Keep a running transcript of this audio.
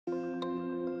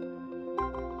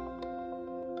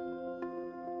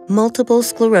Multiple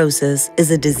sclerosis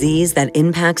is a disease that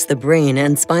impacts the brain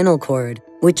and spinal cord,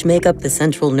 which make up the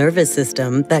central nervous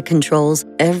system that controls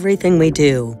everything we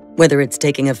do, whether it's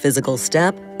taking a physical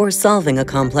step or solving a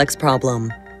complex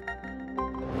problem.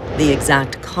 The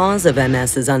exact cause of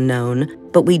MS is unknown,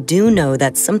 but we do know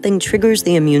that something triggers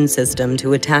the immune system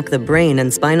to attack the brain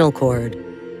and spinal cord.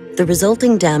 The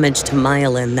resulting damage to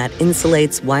myelin that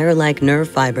insulates wire-like nerve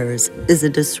fibers is a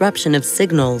disruption of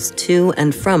signals to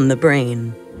and from the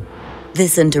brain.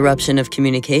 This interruption of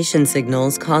communication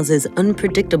signals causes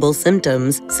unpredictable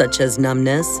symptoms such as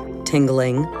numbness,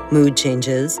 tingling, mood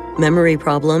changes, memory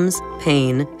problems,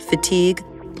 pain, fatigue,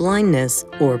 blindness,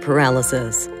 or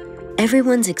paralysis.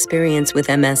 Everyone's experience with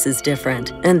MS is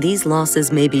different, and these losses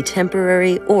may be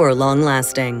temporary or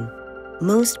long-lasting.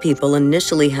 Most people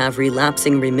initially have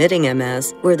relapsing remitting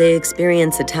MS, where they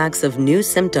experience attacks of new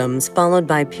symptoms followed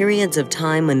by periods of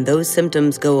time when those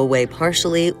symptoms go away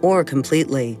partially or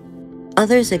completely.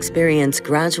 Others experience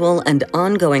gradual and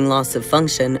ongoing loss of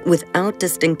function without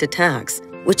distinct attacks,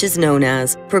 which is known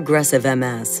as progressive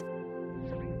MS.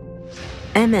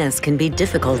 MS can be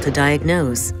difficult to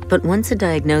diagnose, but once a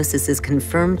diagnosis is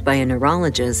confirmed by a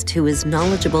neurologist who is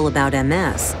knowledgeable about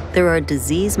MS, there are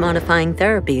disease-modifying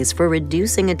therapies for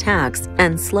reducing attacks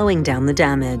and slowing down the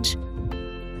damage.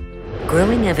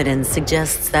 Growing evidence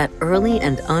suggests that early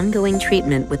and ongoing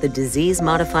treatment with a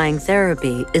disease-modifying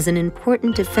therapy is an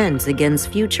important defense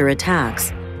against future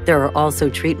attacks. There are also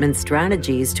treatment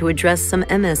strategies to address some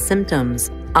MS symptoms.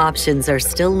 Options are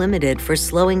still limited for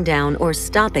slowing down or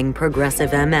stopping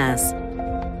progressive MS.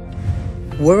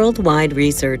 Worldwide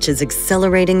research is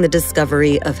accelerating the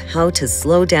discovery of how to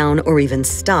slow down or even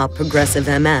stop progressive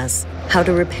MS, how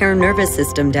to repair nervous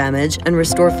system damage and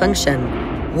restore function,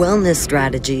 wellness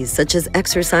strategies such as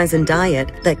exercise and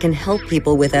diet that can help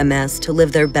people with MS to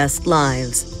live their best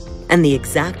lives, and the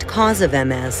exact cause of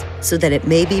MS so that it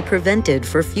may be prevented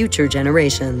for future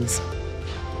generations.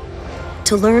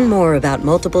 To learn more about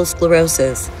multiple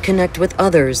sclerosis, connect with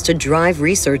others to drive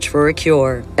research for a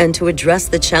cure, and to address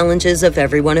the challenges of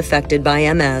everyone affected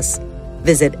by MS,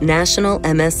 visit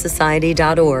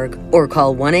nationalmssociety.org or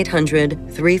call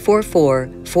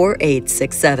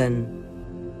 1-800-344-4867.